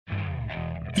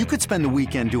You could spend the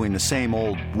weekend doing the same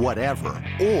old whatever,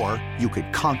 or you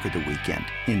could conquer the weekend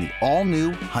in the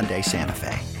all-new Hyundai Santa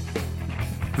Fe.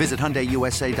 Visit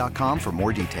HyundaiUSA.com for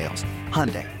more details.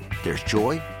 Hyundai, there's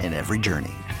joy in every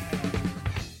journey.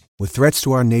 With threats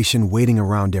to our nation waiting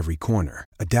around every corner,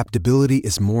 adaptability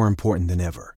is more important than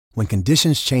ever. When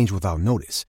conditions change without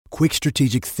notice, quick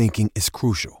strategic thinking is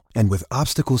crucial. And with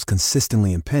obstacles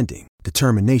consistently impending,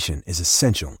 determination is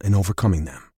essential in overcoming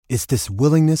them. It's this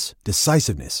willingness,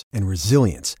 decisiveness, and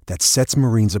resilience that sets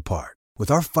Marines apart. With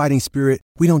our fighting spirit,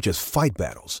 we don't just fight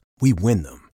battles, we win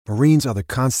them. Marines are the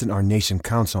constant our nation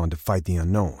counts on to fight the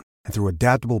unknown. And through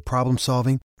adaptable problem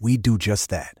solving, we do just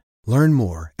that. Learn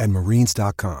more at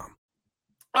marines.com.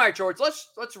 All right, George,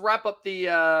 let's wrap up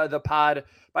the pod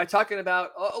by talking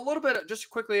about a little bit, just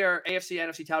quickly, our AFC,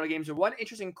 NFC title games, and one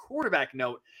interesting quarterback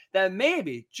note that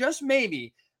maybe, just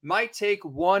maybe, might take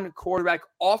one quarterback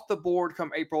off the board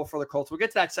come April for the Colts. We'll get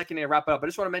to that second and wrap it up. I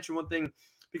just want to mention one thing,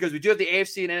 because we do have the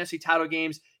AFC and NFC title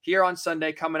games here on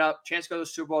Sunday coming up. Chance to go to the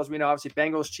Super Bowl, as we know, obviously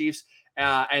Bengals, Chiefs,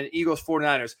 and Eagles,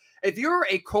 49ers. If you're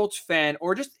a Colts fan,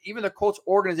 or just even the Colts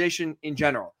organization in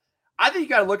general, I think you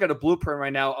got to look at a blueprint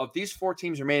right now of these four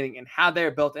teams remaining and how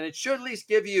they're built. And it should at least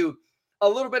give you a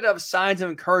little bit of signs of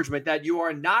encouragement that you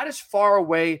are not as far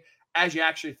away as you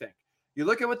actually think. You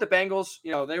look at what the Bengals,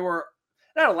 they were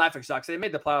not a laughing stock. They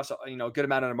made the playoffs, a good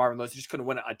amount under Marvin Lewis. They just couldn't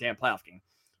win a damn playoff game.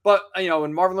 But,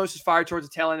 when Marvin Lewis is fired towards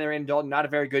the tail end, they're in Dalton, not a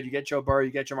very good. You get Joe Burrow,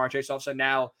 you get Jamar Chase. All of a sudden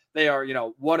now they are,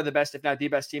 one of the best, if not the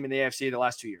best team in the AFC the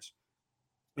last 2 years.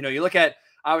 You look at,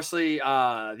 obviously,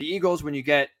 the Eagles when you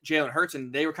get Jalen Hurts,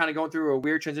 and they were kind of going through a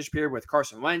weird transition period with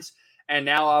Carson Wentz. And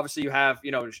now, obviously, you have,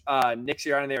 Nick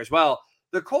Sirianni there as well.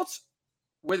 The Colts,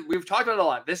 we've talked about it a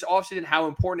lot. This offseason, how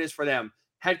important it is for them,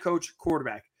 head coach,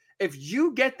 quarterback. If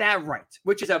you get that right,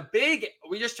 which is a big,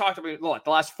 we just talked about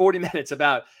the last 40 minutes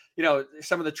about,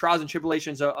 some of the trials and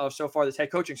tribulations of so far this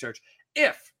head coaching search.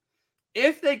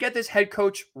 If they get this head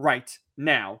coach right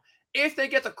now, if they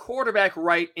get the quarterback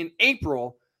right in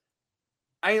April,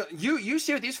 you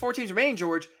see what these four teams remain,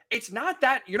 George. It's not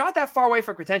that you're not that far away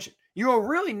from contention. You are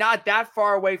really not that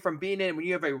far away from being in when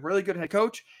you have a really good head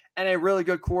coach and a really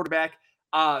good quarterback.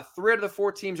 3 out of the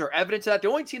 4 teams are evidence of that. The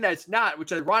only team that's not,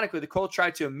 which ironically the Colts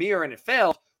tried to mirror and it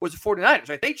failed, was the 49ers.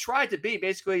 Right? They tried to be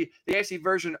basically the AFC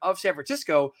version of San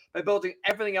Francisco by building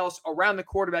everything else around the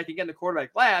quarterback and getting the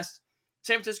quarterback last.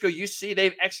 San Francisco, you see,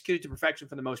 they've executed to perfection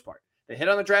for the most part. They hit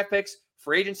on the draft picks,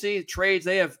 free agency, trades.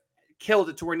 They have killed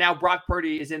it to where now Brock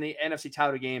Purdy is in the NFC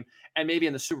title game and maybe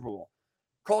in the Super Bowl.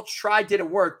 Colts tried,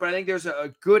 didn't work, but I think there's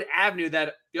a good avenue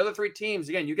that the other 3 teams,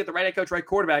 again, you get the right head coach, right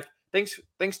quarterback, things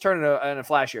turn in a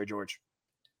flash here, George.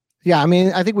 Yeah, I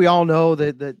mean, I think we all know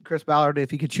that Chris Ballard, if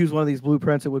he could choose one of these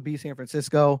blueprints, it would be San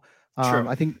Francisco.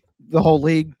 I think the whole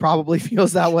league probably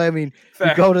feels that way. I mean,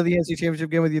 you go to the NC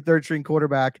Championship game with your third-string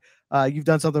quarterback, you've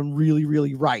done something really,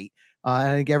 really right. I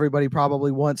think everybody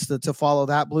probably wants to follow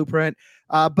that blueprint.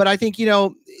 But I think,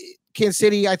 Kansas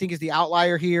City, I think, is the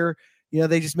outlier here.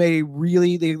 They just made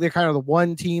they're kind of the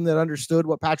one team that understood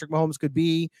what Patrick Mahomes could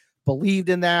be, believed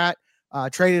in that,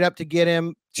 traded up to get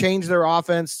him, changed their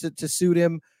offense to suit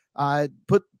him,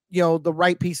 put, the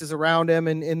right pieces around him.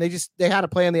 And they had a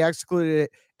plan. They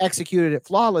executed it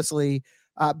flawlessly.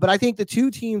 But I think the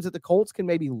 2 teams that the Colts can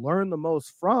maybe learn the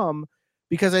most from,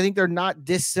 because I think they're not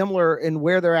dissimilar in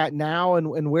where they're at now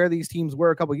and where these teams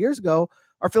were a couple of years ago,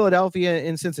 are Philadelphia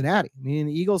and Cincinnati. I mean, in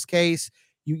the Eagles case,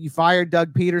 you fired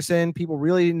Doug Peterson. People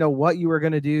really didn't know what you were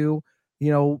going to do,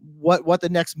 what the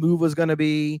next move was going to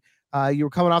be. You were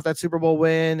coming off that Super Bowl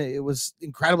win. It was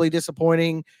incredibly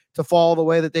disappointing to fall the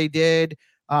way that they did.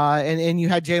 And you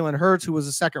had Jalen Hurts, who was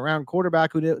a second-round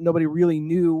quarterback who nobody really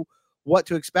knew what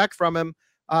to expect from him.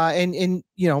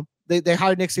 They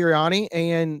hired Nick Sirianni,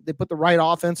 and they put the right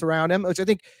offense around him, which I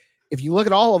think if you look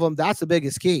at all of them, that's the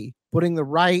biggest key, putting the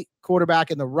right quarterback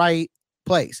in the right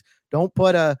place. Don't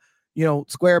put a,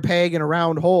 square peg in a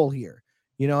round hole here,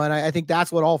 and I think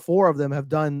that's what all 4 of them have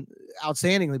done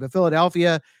outstandingly. But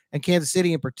Philadelphia and Kansas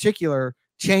City in particular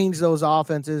changed those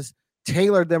offenses,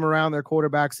 tailored them around their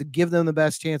quarterbacks to give them the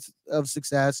best chance of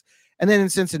success. And then in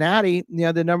Cincinnati,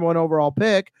 the number 1 overall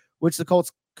pick, which the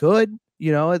Colts could,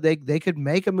 they could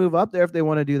make a move up there if they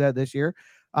want to do that this year,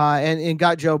 and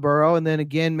got Joe Burrow, and then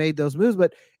again made those moves.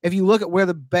 But if you look at where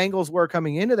the Bengals were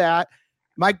coming into that,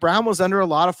 Mike Brown was under a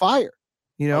lot of fire.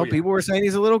 People were saying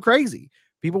he's a little crazy.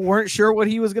 People weren't sure what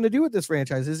he was going to do with this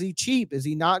franchise. Is he cheap? Is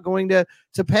he not going to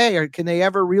pay? Or can they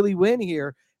ever really win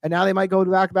here? And now they might go to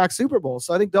back-to-back Super Bowls.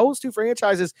 So I think those 2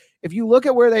 franchises, if you look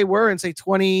at where they were in, say,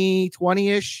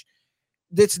 2020-ish,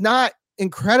 that's not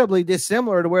incredibly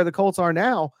dissimilar to where the Colts are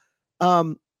now.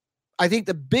 I think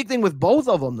the big thing with both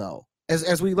of them, though,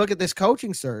 as we look at this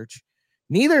coaching search,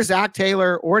 neither Zac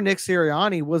Taylor or Nick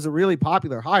Sirianni was a really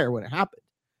popular hire when it happened.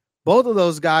 Both of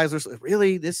those guys were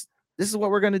really, this is what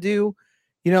we're going to do,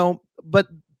 but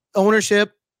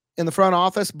ownership in the front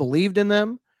office believed in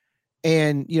them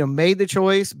and, made the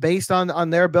choice based on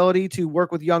their ability to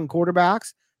work with young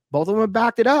quarterbacks. Both of them have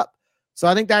backed it up. So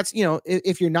I think that's,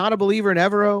 if you're not a believer in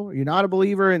Evero, you're not a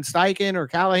believer in Steichen or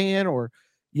Callahan or,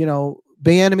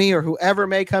 Bieniemy or whoever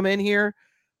may come in here,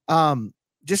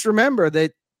 just remember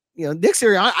that, Nick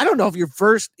Sirianni, I don't know if your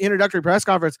first introductory press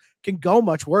conference can go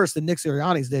much worse than Nick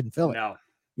Sirianni's did in Philly. No.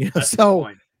 So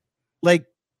like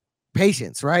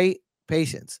patience, right?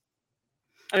 Patience.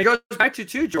 And it goes back to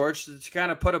George, to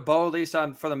kind of put a bow, at least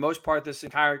on, for the most part, this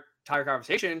entire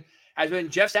conversation has been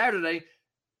Jeff Saturday.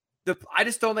 I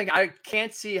just don't think, I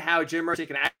can't see how Jim Irsay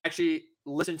can actually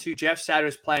listen to Jeff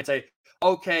Saturday's plan and say,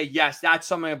 okay, yes, that's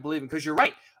something I believe in. Because you're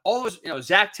right. All those,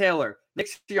 Zac Taylor, Nick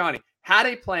Sirianni had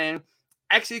a plan,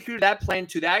 executed that plan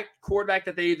to that quarterback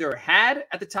that they either had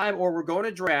at the time or were going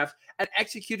to draft, and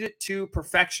executed it to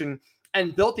perfection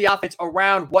and built the offense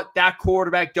around what that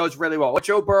quarterback does really well. What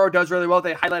Joe Burrow does really well,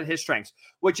 they highlighted his strengths.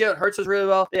 What Jalen Hurts does really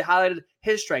well, they highlighted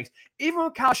his strengths. Even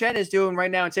what Kyle Shanahan is doing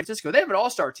right now in San Francisco, they have an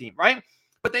all-star team, right?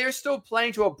 But they are still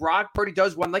playing to what Brock Purdy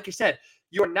does when, like you said,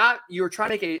 you're trying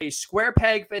to make a square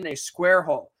peg fit in a square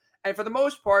hole. And for the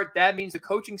most part, that means the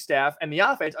coaching staff and the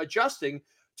offense adjusting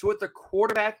to what the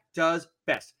quarterback does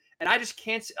best. And I just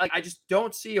can't, I just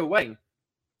don't see a way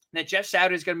that Jeff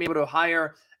Saturday is going to be able to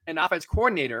hire an offense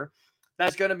coordinator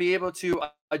that's going to be able to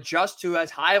adjust to as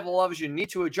high of a level as you need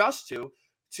to adjust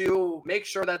to make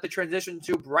sure that the transition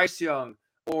to Bryce Young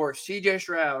or CJ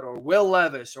Stroud or Will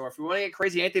Levis, or if we want to get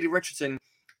crazy, Anthony Richardson,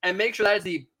 and make sure that is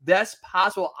the best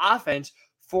possible offense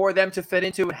for them to fit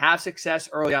into and have success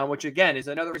early on, which again is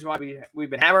another reason why we've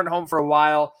been hammering home for a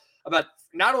while about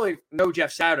not only no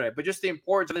Jeff Saturday, but just the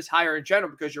importance of this hire in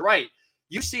general, because you're right.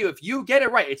 You see, if you get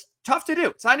it right, it's tough to do.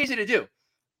 It's not easy to do.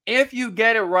 If you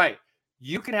get it right,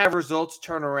 you can have results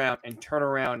turn around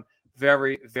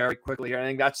very, very quickly here. I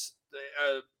think that's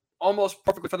almost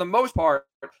perfectly, for the most part,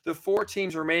 the four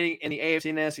teams remaining in the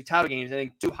AFC and NFC title games, I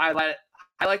think, do highlight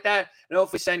that, and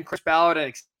hopefully send Chris Ballard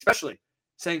and especially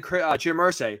send Jim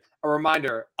Irsay a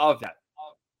reminder of that,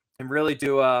 and really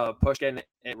do push getting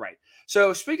it right.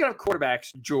 So speaking of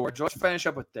quarterbacks, George, let's finish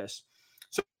up with this.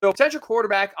 So potential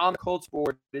quarterback on the Colts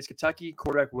board is Kentucky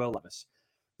quarterback Will Levis.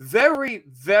 Very,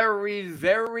 very,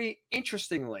 very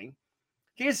interestingly,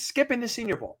 he is skipping the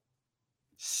Senior Bowl.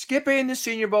 Skipping the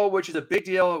Senior Bowl, which is a big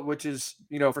deal, which is,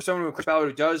 for someone like Chris Ballard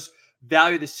who does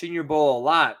value the Senior Bowl a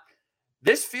lot.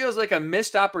 This feels like a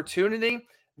missed opportunity.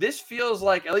 This feels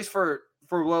like, at least for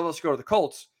Will Levis to go to the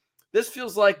Colts, this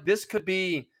feels like this could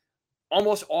be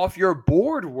almost off your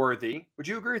board worthy. Would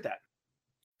you agree with that?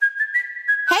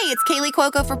 Hey, it's Kaylee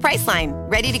Cuoco for Priceline.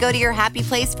 Ready to go to your happy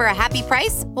place for a happy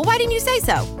price? Well, why didn't you say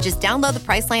so? Just download the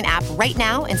Priceline app right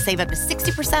now and save up to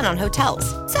 60% on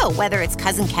hotels. So whether it's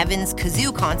Cousin Kevin's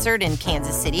Kazoo Concert in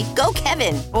Kansas City, go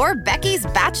Kevin, or Becky's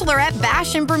Bachelorette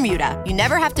Bash in Bermuda, you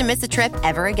never have to miss a trip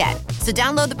ever again. So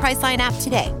download the Priceline app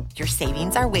today. Your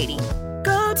savings are waiting.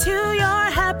 Go to your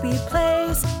happy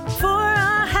place for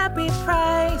a happy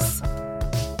price.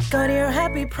 Go to your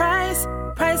happy price,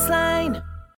 Priceline.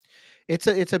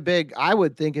 It's a big, I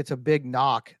would think it's a big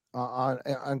knock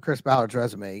on Chris Ballard's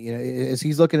resume. As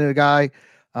he's looking at a guy,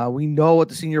 we know what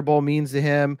the Senior Bowl means to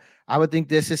him. I would think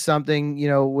this is something,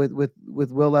 with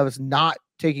Will Levis not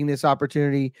taking this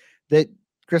opportunity, that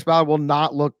Chris Ballard will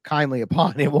not look kindly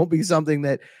upon. It won't be something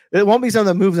that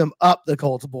moves him up the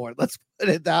Colts board. Let's put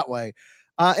it that way.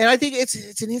 And I think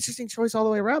it's an interesting choice all the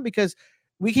way around, because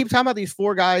we keep talking about these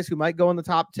four guys who might go in the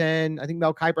top 10. I think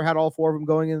Mel Kiper had all four of them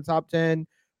going in the top 10.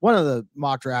 One of the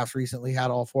mock drafts recently had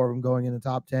all four of them going in the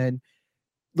top 10.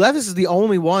 Levis is the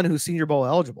only one who's Senior Bowl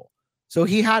eligible. So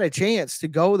he had a chance to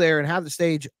go there and have the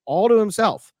stage all to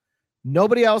himself.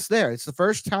 Nobody else there. It's the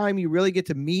first time you really get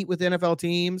to meet with NFL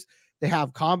teams. They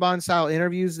have combine style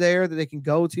interviews there that they can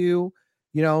go to.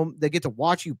 They get to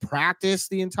watch you practice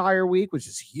the entire week, which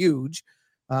is huge,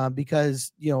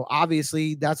 because,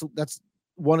 obviously that's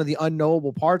one of the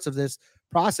unknowable parts of this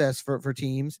process for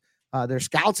teams. Their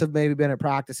scouts have maybe been at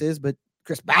practices, but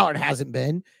Chris Ballard hasn't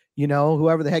been.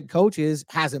 Whoever the head coach is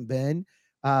hasn't been.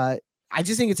 I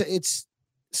just think it's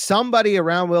somebody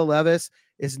around Will Levis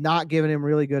is not giving him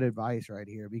really good advice right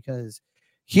here, because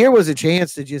here was a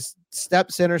chance to just step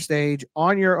center stage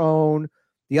on your own.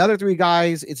 The other three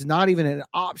guys, it's not even an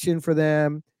option for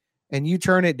them, and you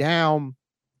turn it down.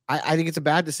 I think it's a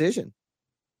bad decision.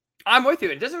 I'm with you.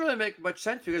 It doesn't really make much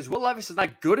sense, because Will Levis is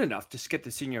not good enough to skip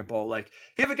the Senior Bowl. Like,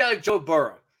 you have a guy like Joe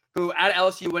Burrow, who at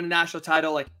LSU won a national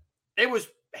title. Like, it was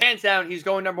hands down, he's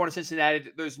going number one in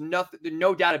Cincinnati. There's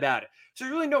no doubt about it. So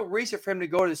there's really no reason for him to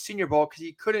go to the Senior Bowl because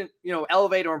he couldn't,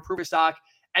 elevate or improve his stock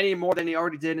any more than he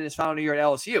already did in his final year at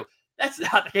LSU. That's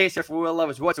not the case here for Will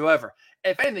Levis whatsoever.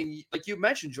 If anything, like you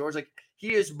mentioned, George, like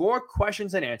he has more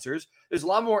questions than answers. There's a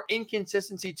lot more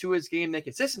inconsistency to his game than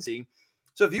consistency.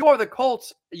 So if you are the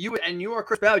Colts, you are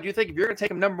Chris Ballard, you think if you're going to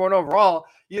take him number one overall,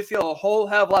 you feel a whole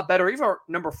hell of a lot better, even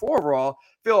number 4 overall,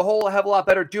 feel a whole hell of a lot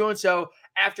better doing so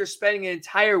after spending an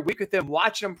entire week with him,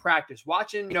 watching him practice,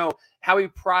 watching, how he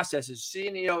processes,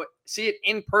 seeing, see it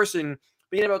in person,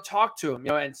 being able to talk to him,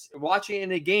 and watching it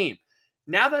in a game.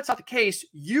 Now that's not the case,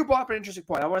 you brought up an interesting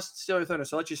point. I want to steal your thunder,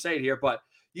 so I'll let you say it here, but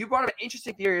you brought up an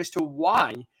interesting theory as to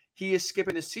why he is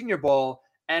skipping the Senior Bowl.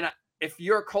 And if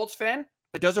you're a Colts fan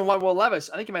that doesn't want Will Levis,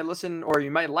 I think you might listen or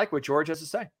you might like what George has to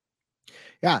say.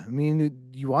 Yeah, I mean,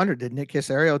 you wonder, did Nick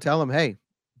Caserio tell him, hey,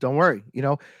 don't worry,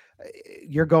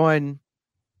 you're going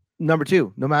number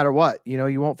 2, no matter what,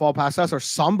 you won't fall past us, or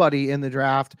somebody in the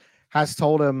draft has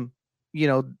told him,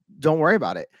 don't worry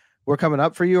about it. We're coming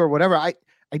up for you or whatever. I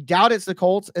doubt it's the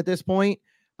Colts at this point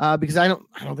because I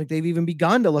don't think they've even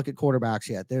begun to look at quarterbacks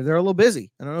yet. They're a little busy.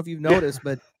 I don't know if you've noticed,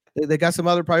 but they got some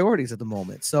other priorities at the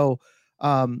moment. So,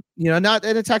 not,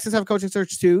 and the Texans have a coaching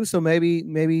search too. So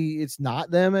maybe it's not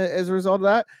them as a result of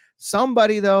that.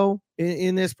 Somebody though,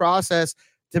 in this process,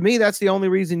 to me, that's the only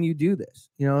reason you do this,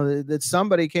 that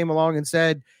somebody came along and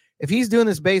said, if he's doing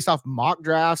this based off mock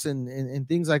drafts and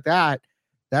things like that,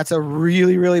 that's a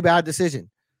really, really bad decision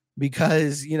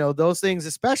because, those things,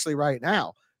 especially right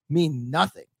now, mean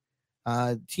nothing.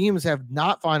 Teams have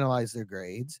not finalized their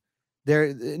grades.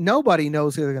 Nobody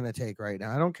knows who they're going to take right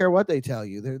now. I don't care what they tell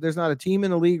you. There's not a team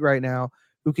in the league right now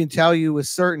who can tell you with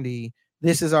certainty,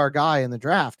 this is our guy in the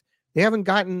draft. They haven't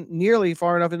gotten nearly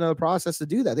far enough into the process to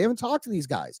do that. They haven't talked to these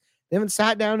guys. They haven't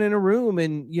sat down in a room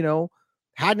and,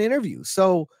 had an interview.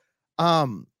 So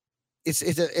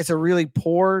it's a really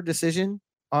poor decision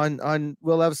on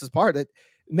Will Levis's part that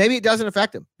maybe it doesn't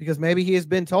affect him because maybe he has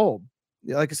been told,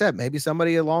 like I said, maybe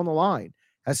somebody along the line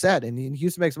has said, and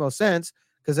Houston makes the most sense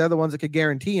because they're the ones that could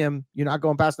guarantee him you're not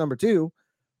going past number 2.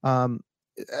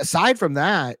 Aside from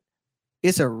that,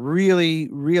 it's a really,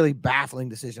 really baffling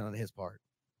decision on his part.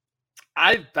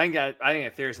 I think that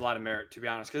there's a lot of merit, to be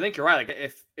honest, because I think you're right.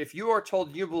 Like if you are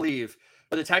told you believe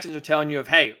what the Texans are telling you of,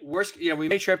 hey, we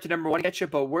may trip to number 1 to get you,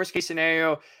 but worst case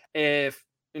scenario, if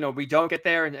we don't get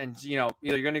there and either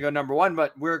you're going to go number 1,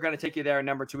 but we're going to take you there at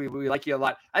number 2. We like you a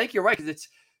lot. I think you're right because it's,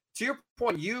 to your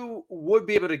point, you would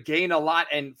be able to gain a lot.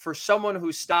 And for someone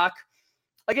whose stock,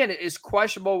 again, is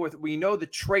questionable we know the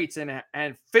traits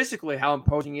and physically how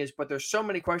imposing he is, but there's so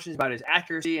many questions about his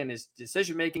accuracy and his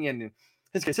decision-making and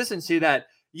his consistency that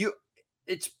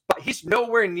he's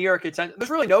nowhere near a consensus. There's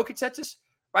really no consensus,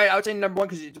 right? I would say number 1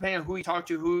 because depending on who you talk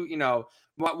to,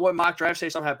 what mock drafts say.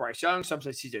 Some have Bryce Young, some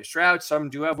say CJ Stroud, some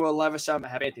do have Will Levis, some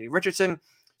have Anthony Richardson.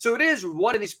 So it is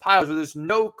one of these piles where there's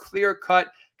no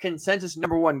clear-cut consensus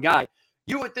number 1 guy.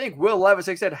 You would think Will Levis,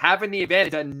 like I said, having the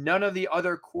advantage that none of the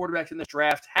other quarterbacks in this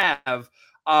draft have.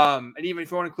 And even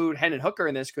if you want to include Hendon Hooker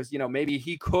in this, because maybe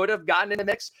he could have gotten in the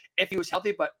mix if he was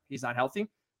healthy, but he's not healthy.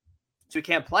 So he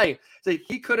can't play. So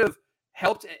he could have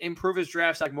helped improve his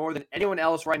draft stock more than anyone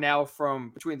else right now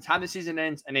from between the time the season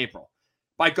ends and April.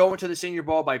 By going to the Senior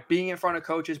Bowl, by being in front of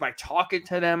coaches, by talking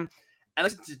to them.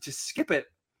 And to skip it,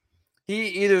 he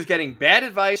either is getting bad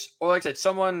advice or, like I said,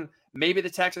 someone, maybe the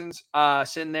Texans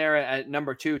sitting there at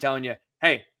number 2 telling you,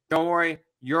 hey, don't worry,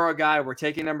 you're a guy, we're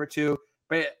taking number 2.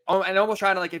 But and almost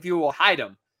trying to, if you will, hide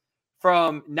him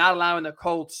from not allowing the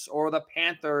Colts or the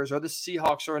Panthers or the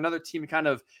Seahawks or another team to kind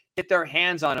of get their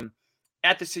hands on him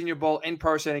at the Senior Bowl in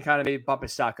person and kind of maybe bump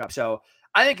his stock up. So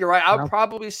I think you're right. I would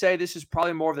probably say this is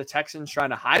probably more of the Texans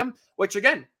trying to hide him, which,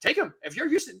 again, take him. If you're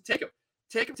Houston, take him.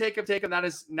 Take him. That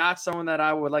is not someone that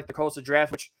I would like the Colts to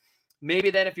draft, which maybe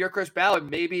then if you're Chris Ballard,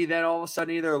 maybe then all of a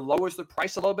sudden either lowers the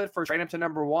price a little bit for trading him to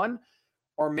number 1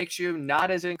 or makes you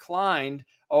not as inclined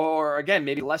or, again,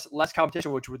 maybe less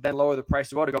competition, which would then lower the price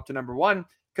as well to go up to number 1.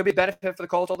 Could be a benefit for the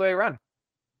Colts all the way around.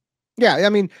 Yeah, I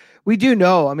mean, we do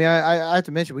know. I mean, I have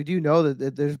to mention, we do know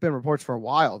that there's been reports for a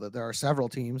while that there are several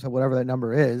teams, whatever that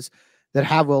number is, that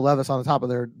have Will Levis on the top of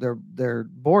their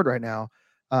board right now.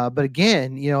 But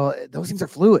again, those things are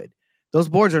fluid. Those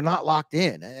boards are not locked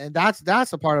in, and that's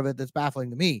the part of it that's baffling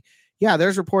to me. Yeah,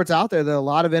 there's reports out there that a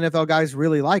lot of NFL guys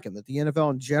really like him, that the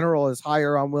NFL in general is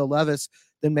higher on Will Levis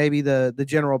than maybe the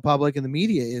general public and the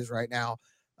media is right now.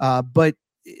 But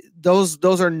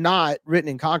those are not written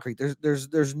in concrete.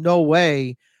 There's no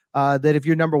way that if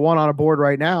you're number 1 on a board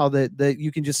right now that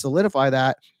you can just solidify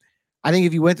that. I think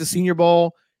if you went to Senior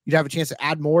Bowl, You'd have a chance to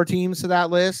add more teams to that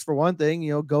list for one thing,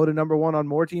 go to number one on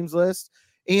more teams list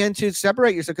and to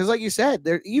separate yourself. Because like you said,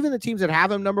 even the teams that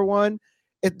have him number one,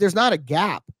 there's not a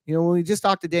gap. When we just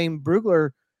talked to Dane Brugler,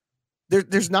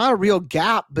 there's not a real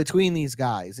gap between these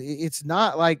guys. It's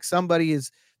not like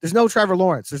there's no Trevor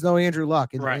Lawrence, there's no Andrew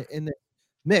Luck in the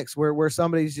mix where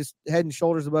somebody's just head and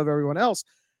shoulders above everyone else.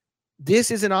 This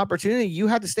is an opportunity you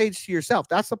had to stage to yourself.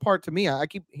 That's the part to me. I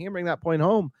keep hammering that point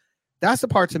home. That's the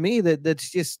part to me that's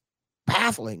just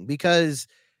baffling, because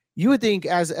you would think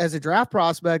as a draft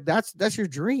prospect, that's your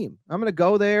dream. I'm going to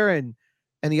go there and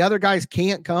the other guys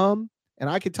can't come, and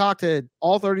I could talk to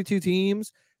all 32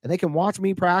 teams and they can watch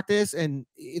me practice. And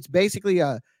it's basically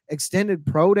a extended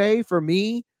pro day for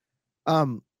me.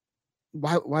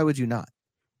 Why would you not?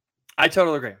 I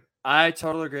totally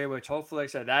agree. Which hopefully, like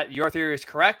I said, that your theory is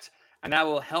correct. And that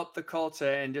will help the Colts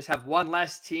and just have one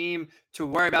less team to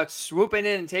worry about swooping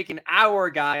in and taking our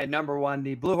guy at number one,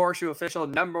 the Blue Horseshoe official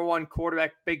number one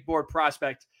quarterback, big board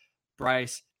prospect,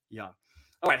 Bryce Young.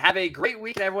 All right, have a great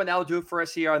week, everyone. That will do it for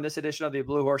us here on this edition of the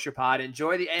Blue Horseshoe Pod.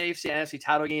 Enjoy the NFC and NFC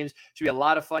title games. Should be a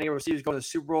lot of fun here. We'll see who's going to the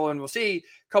Super Bowl, and we'll see,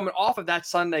 coming off of that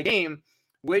Sunday game,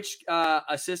 which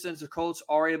assistants the Colts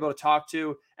are able to talk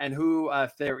to, and who,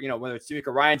 if they're, whether it's DeMeco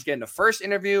Ryans getting the first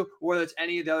interview, or whether it's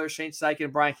any of the other, Shane Steichen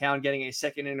and Brian Cowan getting a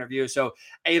second interview. So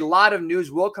a lot of news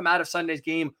will come out of Sunday's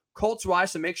game,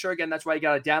 Colts-wise. So make sure, again, that's why you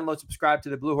got to download, subscribe to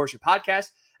the Blue Horseshoe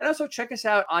Podcast, and also check us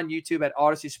out on YouTube at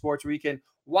Odyssey Sports, where you can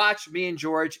watch me and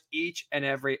George each and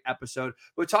every episode.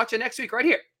 We'll talk to you next week right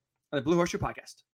here on the Blue Horseshoe Podcast.